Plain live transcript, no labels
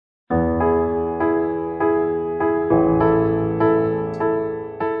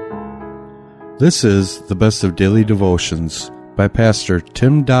This is the Best of Daily Devotions by Pastor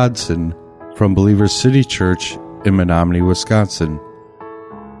Tim Dodson from Believers City Church in Menominee, Wisconsin.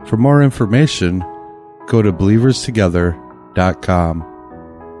 For more information, go to believerstogether.com.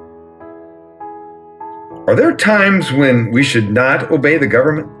 Are there times when we should not obey the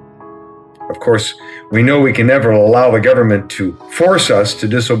government? Of course, we know we can never allow the government to force us to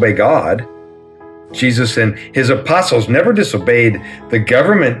disobey God. Jesus and his apostles never disobeyed the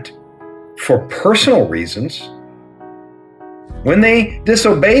government for personal reasons. When they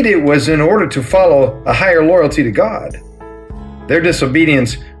disobeyed, it was in order to follow a higher loyalty to God. Their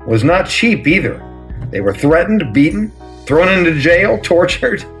disobedience was not cheap either. They were threatened, beaten, thrown into jail,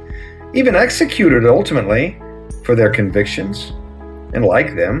 tortured, even executed ultimately for their convictions. And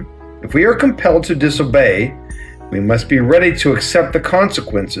like them, if we are compelled to disobey, we must be ready to accept the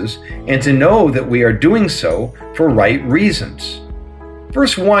consequences and to know that we are doing so for right reasons.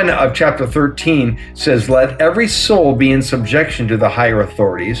 Verse 1 of chapter 13 says, "Let every soul be in subjection to the higher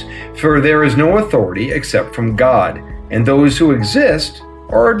authorities, for there is no authority except from God, and those who exist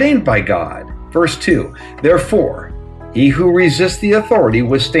are ordained by God." Verse 2, "Therefore, he who resists the authority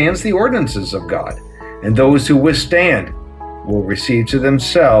withstands the ordinances of God, and those who withstand will receive to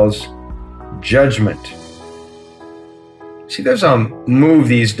themselves judgment." See, there's a move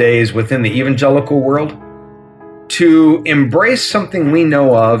these days within the evangelical world to embrace something we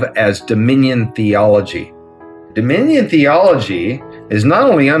know of as dominion theology. Dominion theology is not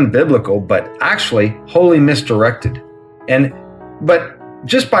only unbiblical, but actually wholly misdirected. But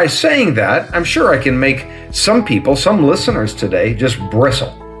just by saying that, I'm sure I can make some people, some listeners today, just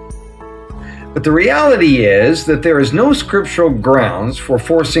bristle. But the reality is that there is no scriptural grounds for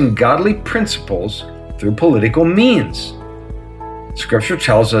forcing godly principles through political means. Scripture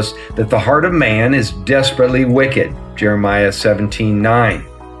tells us that the heart of man is desperately wicked, Jeremiah 17:9.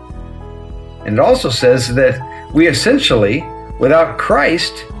 And it also says that we essentially, without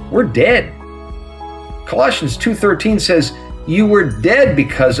Christ, we're dead. Colossians 2:13 says, "You were dead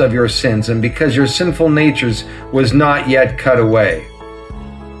because of your sins and because your sinful natures was not yet cut away."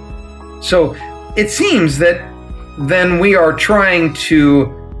 So it seems that then we are trying to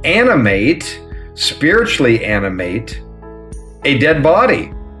spiritually animate, a dead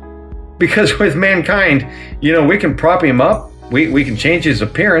body. Because with mankind, we can prop him up, we can change his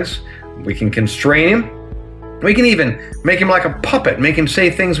appearance, we can constrain him, we can even make him like a puppet, make him say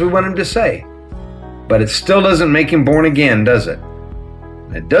things we want him to say. But it still doesn't make him born again, does it?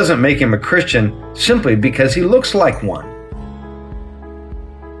 It doesn't make him a Christian simply because he looks like one.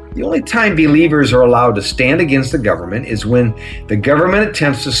 The only time believers are allowed to stand against the government is when the government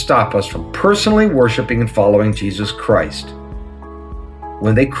attempts to stop us from personally worshiping and following Jesus Christ.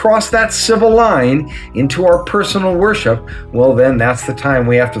 When they cross that civil line into our personal worship, well, then that's the time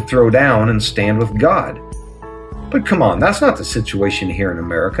we have to throw down and stand with God. But come on, that's not the situation here in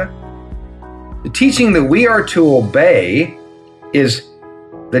America. The teaching that we are to obey is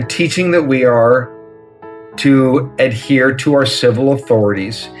the teaching that we are to adhere to our civil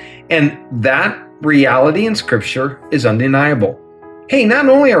authorities. And that reality in Scripture is undeniable. Hey, not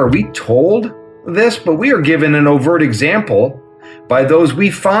only are we told this, but we are given an overt example by those we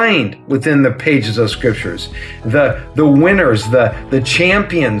find within the pages of Scriptures, the winners, the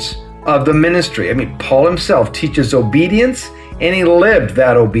champions of the ministry. I mean, Paul himself teaches obedience, and he lived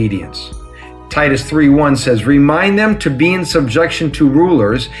that obedience. Titus 3:1 says, "Remind them to be in subjection to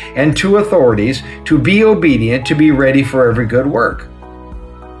rulers and to authorities, to be obedient, to be ready for every good work."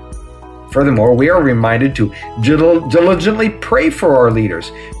 Furthermore, we are reminded to diligently pray for our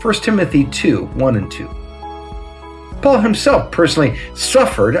leaders. 1 Timothy 2:1 and 2. Paul himself personally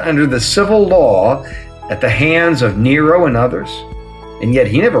suffered under the civil law at the hands of Nero and others, and yet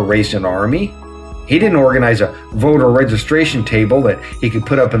he never raised an army. He didn't organize a voter registration table that he could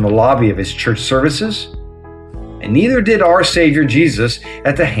put up in the lobby of his church services. And neither did our Savior Jesus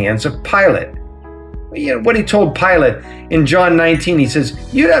at the hands of Pilate. What he told Pilate in John 19, he says,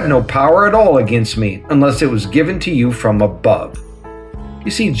 "You have no power at all against me unless it was given to you from above."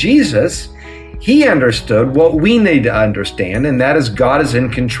 You see, Jesus, he understood what we need to understand, and that is God is in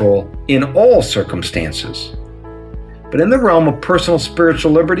control in all circumstances. But in the realm of personal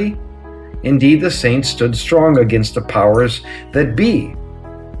spiritual liberty, indeed the saints stood strong against the powers that be.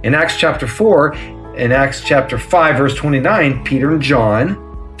 In Acts chapter 4, in Acts chapter 5, verse 29, Peter and John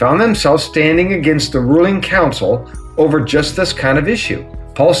found themselves standing against the ruling council over just this kind of issue.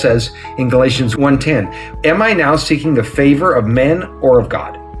 Paul says in Galatians 1:10, "Am I now seeking the favor of men or of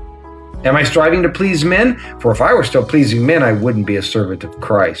God? Am I striving to please men? For if I were still pleasing men, I wouldn't be a servant of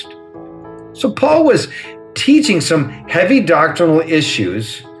Christ." So Paul was teaching some heavy doctrinal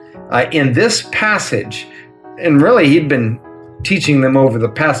issues in this passage, and really he'd been teaching them over the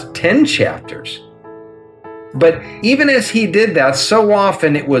past 10 chapters. But even as he did that, so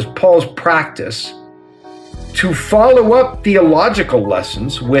often it was Paul's practice to follow up theological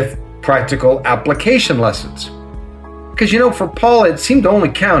lessons with practical application lessons. Because, for Paul, it seemed to only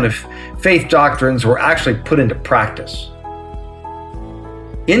count if faith doctrines were actually put into practice.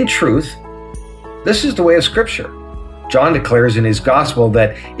 In truth, this is the way of Scripture. John declares in his gospel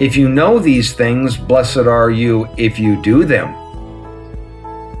that if you know these things, blessed are you if you do them.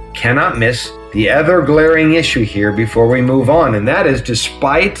 Cannot miss the other glaring issue here before we move on, and that is,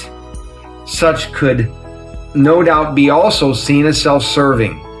 despite such could no doubt be also seen as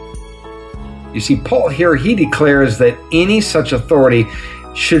self-serving. You see, Paul here, he declares that any such authority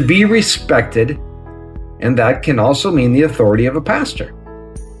should be respected, and that can also mean the authority of a pastor.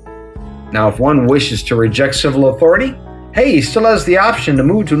 Now, if one wishes to reject civil authority, hey, he still has the option to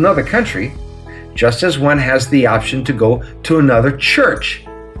move to another country, just as one has the option to go to another church.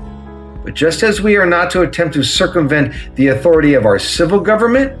 But just as we are not to attempt to circumvent the authority of our civil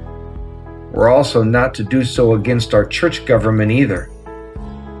government, we're also not to do so against our church government either.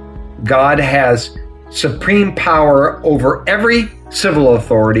 God has supreme power over every civil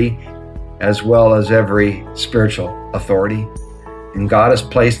authority as well as every spiritual authority. And God has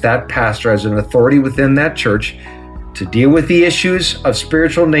placed that pastor as an authority within that church to deal with the issues of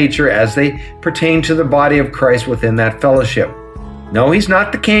spiritual nature as they pertain to the body of Christ within that fellowship. No, he's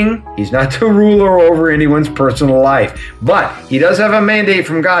not the king. He's not the ruler over anyone's personal life. But he does have a mandate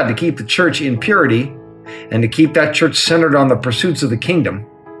from God to keep the church in purity and to keep that church centered on the pursuits of the kingdom.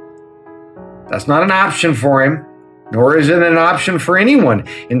 That's not an option for him, nor is it an option for anyone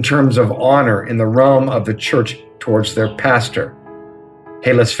in terms of honor in the realm of the church towards their pastor.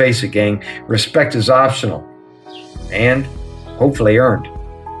 Hey, let's face it, gang, respect is optional and hopefully earned.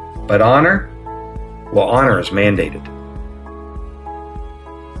 But honor is mandated.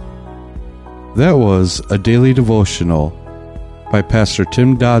 That was a daily devotional by Pastor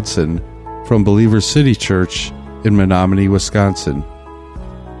Tim Dodson from Believer City Church in Menominee, Wisconsin.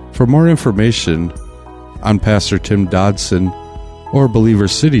 For more information on Pastor Tim Dodson or Believer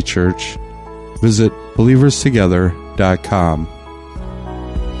City Church, visit believerstogether.com.